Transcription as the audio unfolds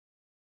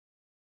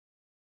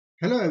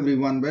Hello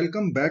everyone,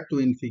 welcome back to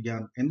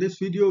InfyGyan. In this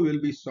video, we'll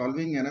be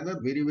solving another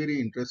very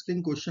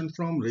interesting question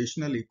from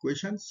rational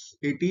equations.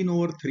 18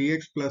 over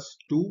 3x plus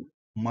 2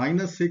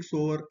 minus 6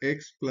 over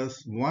x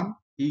plus 1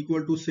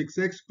 equal to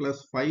 6x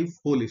plus 5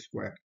 whole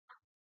square.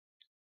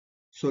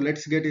 So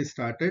let's get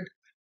started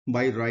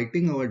by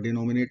writing our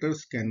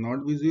denominators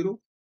cannot be 0.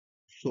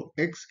 So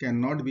x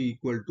cannot be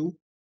equal to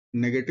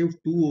negative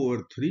 2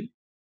 over 3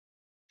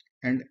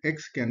 and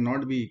x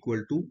cannot be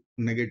equal to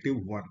negative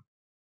 1.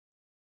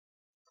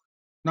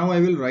 Now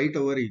I will write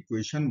our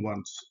equation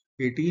once.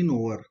 18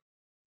 over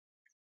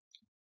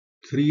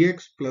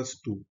 3x plus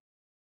 2.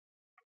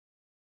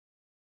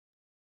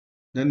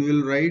 Then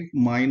we'll write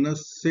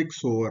minus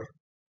 6 over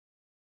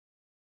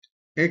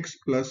x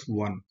plus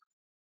 1.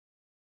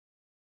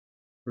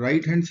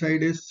 Right hand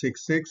side is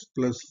 6x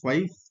plus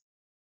 5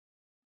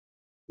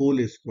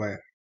 whole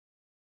square.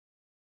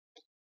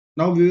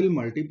 Now we will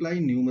multiply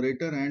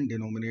numerator and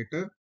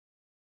denominator.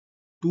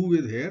 2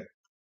 with here.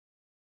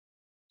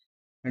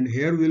 And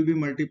here we will be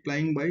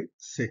multiplying by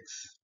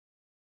 6.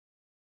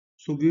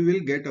 So we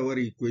will get our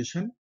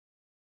equation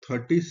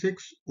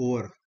 36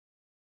 over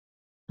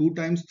 2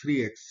 times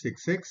 3x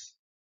 6x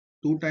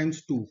 2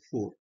 times 2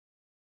 4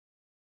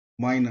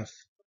 minus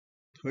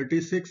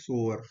 36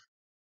 over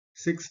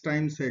 6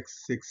 times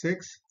x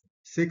 6x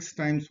 6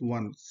 times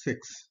 1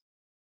 6.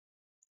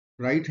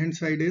 Right hand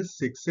side is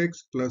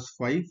 6x plus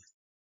 5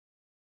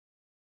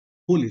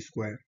 whole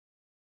square.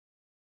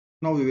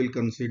 Now we will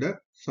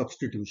consider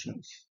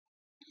substitutions.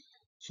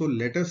 So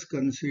let us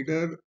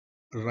consider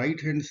right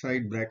hand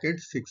side bracket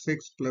 6x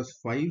plus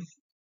 5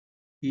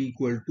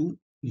 equal to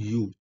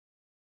u.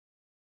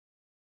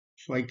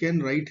 So I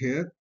can write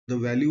here the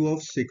value of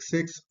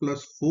 6x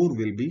plus 4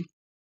 will be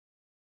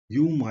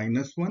u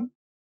minus 1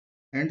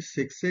 and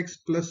 6x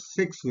plus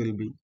 6 will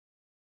be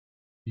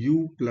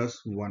u plus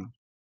 1.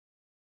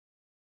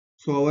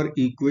 So our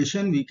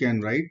equation we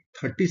can write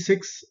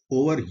 36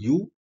 over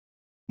u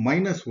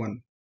minus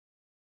 1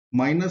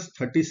 minus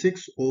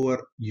 36 over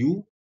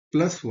u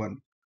plus 1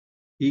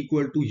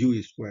 equal to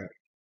u square.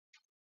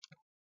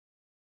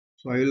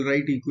 So I will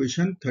write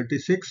equation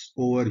 36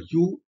 over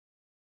u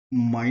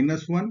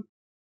minus 1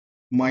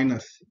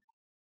 minus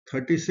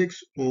 36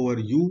 over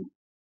u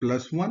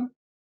plus 1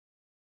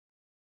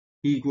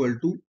 equal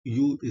to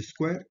u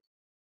square.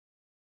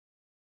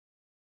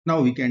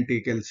 Now we can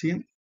take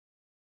LCM.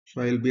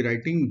 So I will be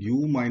writing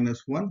u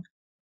minus 1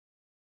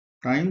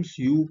 times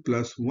u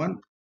plus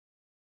 1,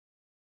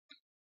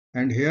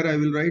 and here I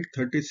will write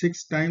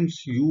 36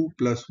 times u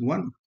plus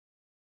 1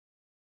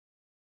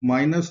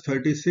 minus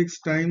 36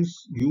 times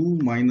u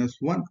minus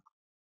 1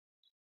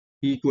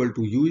 equal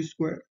to u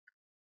square.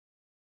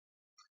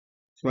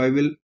 So I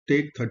will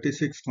take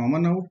 36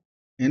 common out.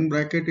 In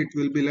bracket it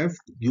will be left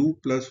u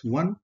plus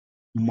 1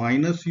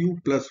 minus u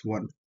plus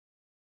 1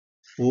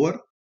 over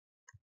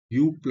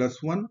u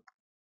plus 1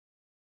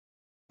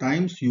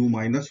 times u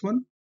minus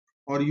 1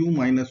 or u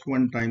minus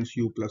 1 times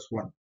u plus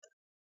 1.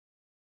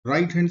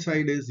 Right hand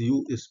side is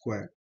u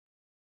square.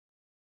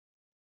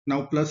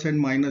 Now plus and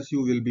minus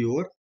u will be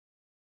over.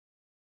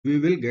 We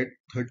will get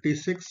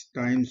 36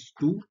 times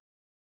 2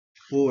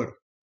 over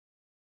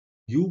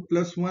u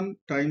plus 1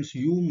 times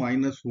u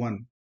minus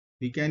 1.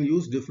 We can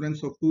use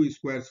difference of two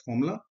squares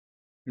formula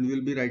and we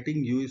will be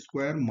writing u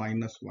square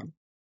minus 1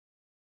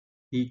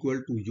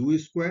 equal to u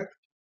square,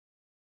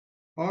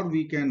 or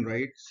we can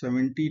write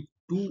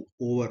 72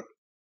 over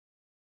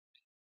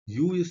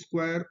u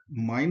square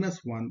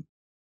minus 1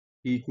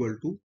 equal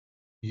to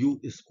u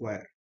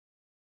square.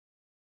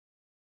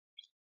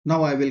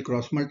 Now I will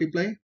cross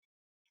multiply.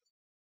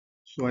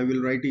 So I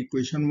will write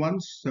equation 1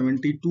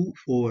 72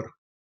 over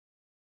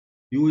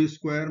u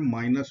square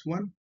minus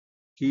 1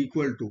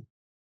 equal to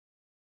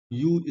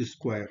u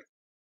square.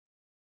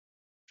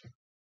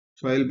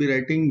 So I will be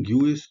writing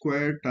u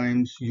square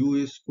times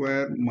u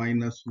square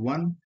minus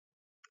 1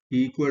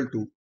 equal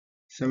to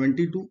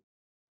 72,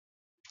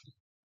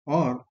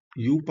 or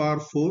u power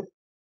 4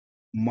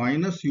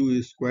 minus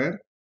u square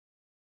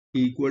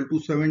equal to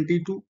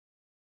 72,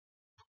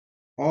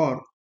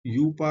 or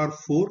u power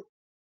 4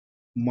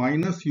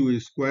 minus u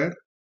square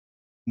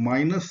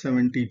minus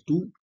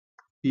 72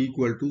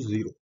 equal to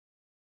 0.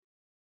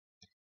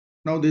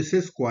 Now this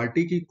is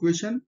quartic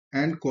equation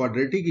and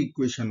quadratic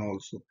equation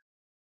also.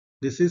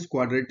 This is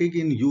quadratic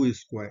in u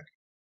square.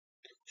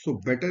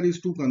 So better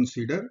is to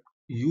consider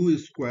u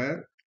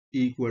square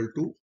equal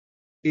to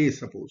a,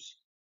 suppose.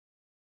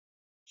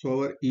 So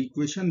our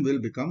equation will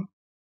become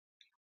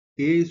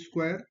a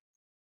square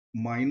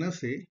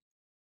minus a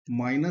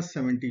minus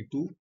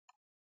 72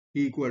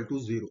 equal to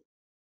 0.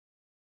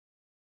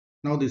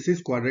 Now this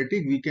is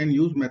quadratic. We can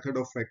use method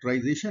of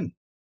factorization.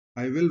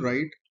 I will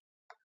write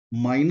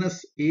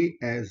minus a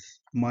as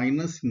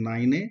minus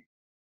 9a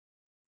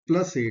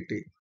plus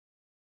 8a.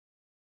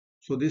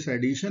 So this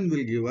addition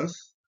will give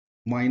us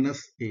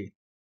minus a.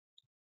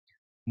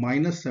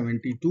 Minus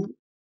 72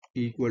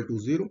 equal to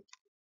 0.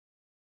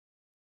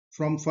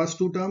 From first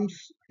two terms,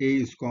 a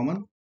is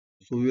common.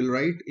 So we will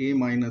write a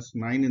minus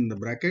 9 in the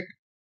bracket.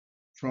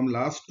 From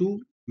last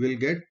two, we will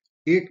get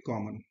 8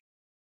 common.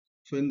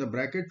 So in the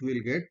bracket we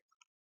will get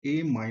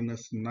a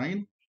minus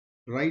 9,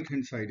 right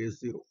hand side is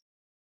 0.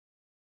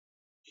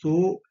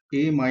 So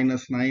a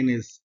minus 9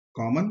 is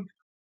common.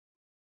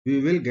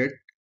 We will get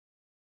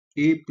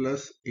a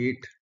plus 8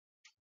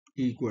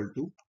 equal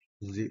to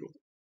 0.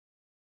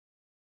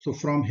 So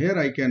from here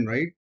I can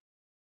write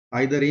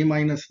either a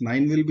minus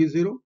 9 will be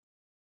 0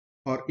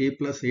 or a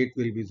plus 8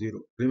 will be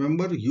 0.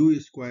 Remember, u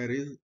square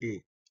is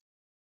a.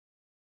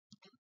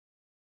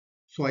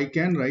 So I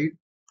can write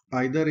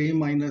either a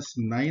minus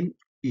 9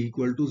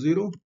 equal to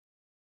 0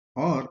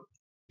 or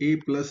a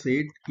plus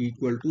 8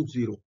 equal to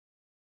 0.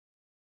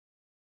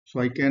 So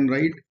I can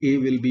write a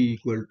will be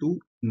equal to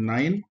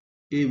 9,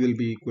 a will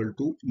be equal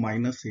to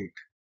minus 8,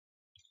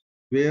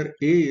 where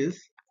a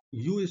is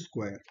u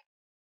square.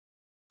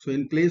 So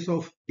in place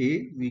of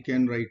a, we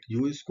can write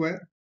u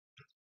square.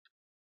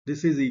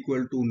 This is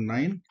equal to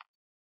 9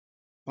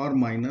 or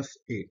minus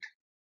 8.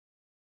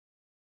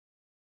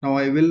 Now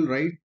I will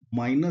write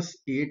minus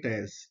 8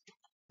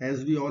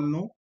 as we all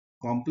know,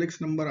 complex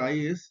number I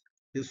is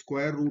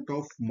square root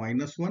of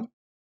minus 1.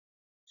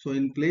 So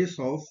in place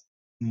of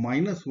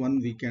minus 1,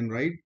 we can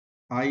write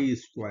I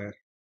square.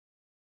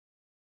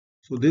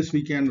 So this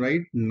we can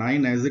write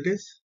 9 as it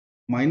is.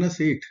 Minus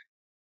 8,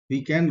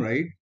 we can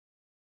write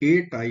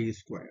 8I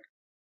square.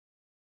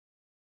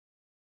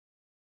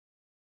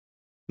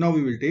 Now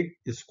we will take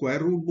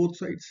square root both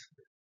sides.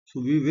 So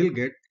we will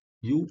get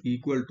u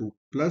equal to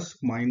plus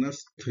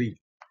minus 3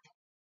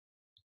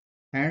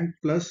 and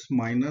plus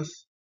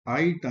minus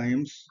I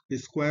times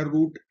square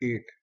root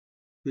 8,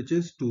 which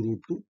is 2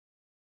 root 2.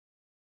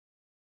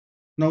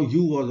 Now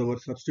u was our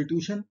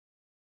substitution.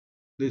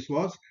 This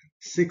was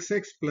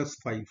 6x plus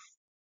 5.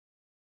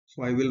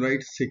 So I will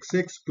write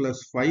 6x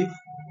plus 5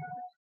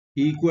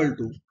 equal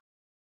to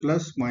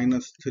plus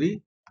minus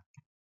 3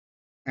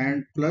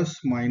 and plus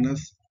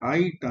minus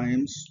I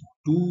times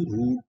 2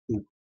 root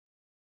 2.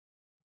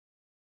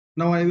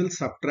 Now I will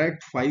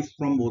subtract 5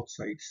 from both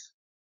sides.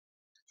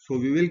 So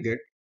we will get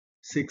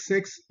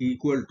 6x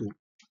equal to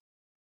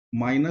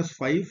minus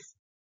 5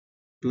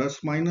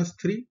 plus minus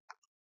 3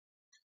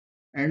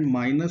 and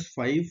minus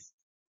 5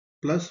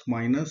 plus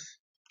minus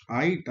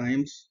I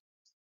times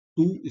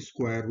 2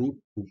 square root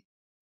 2.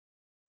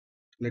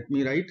 Let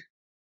me write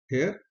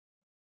here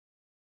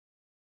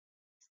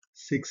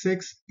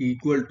 6x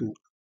equal to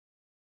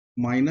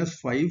minus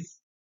 5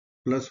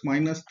 plus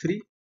minus 3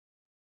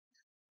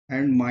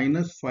 and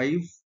minus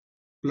 5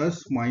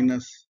 plus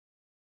minus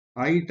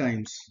I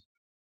times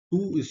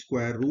 2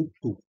 square root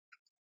 2.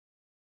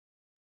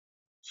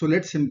 So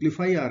let's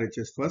simplify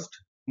RHS first.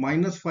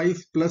 Minus 5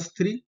 plus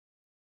 3.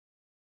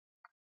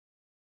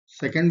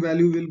 Second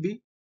value will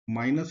be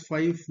minus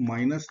 5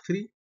 minus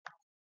 3.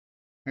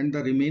 And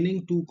the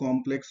remaining two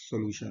complex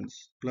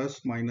solutions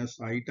plus minus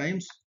I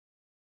times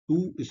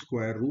 2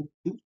 square root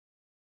 2.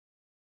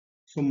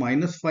 So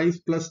minus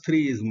 5 plus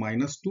 3 is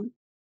minus 2.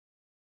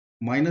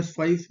 Minus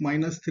 5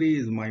 minus 3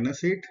 is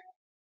minus 8.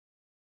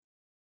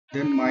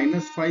 Then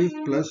minus 5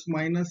 plus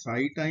minus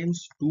I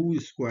times 2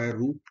 square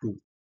root 2.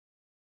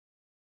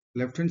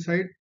 Left hand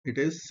side it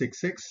is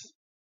 6x.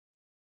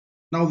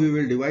 Now we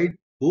will divide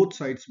both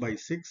sides by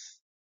 6.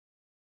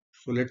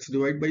 So let's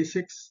divide by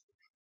 6.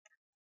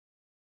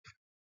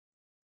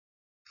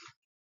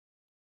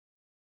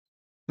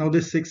 Now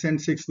this 6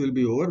 and 6 will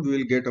be over. We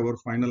will get our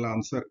final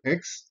answer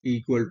x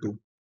equal to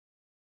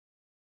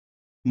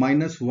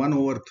minus 1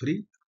 over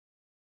 3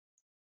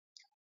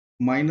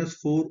 minus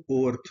 4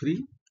 over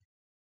 3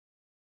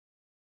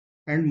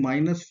 and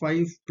minus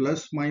 5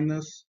 plus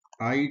minus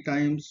I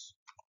times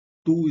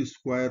 2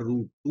 square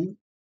root 2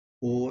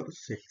 over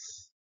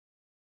 6.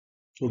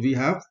 So we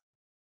have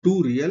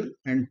two real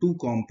and two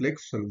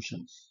complex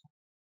solutions.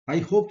 I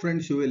hope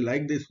friends you will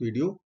like this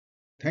video.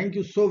 Thank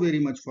you so very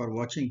much for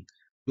watching.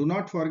 Do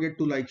not forget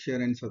to like,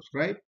 share and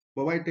subscribe.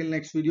 Bye bye till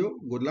next video.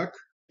 Good luck.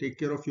 Take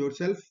care of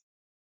yourself.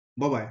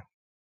 Bye bye.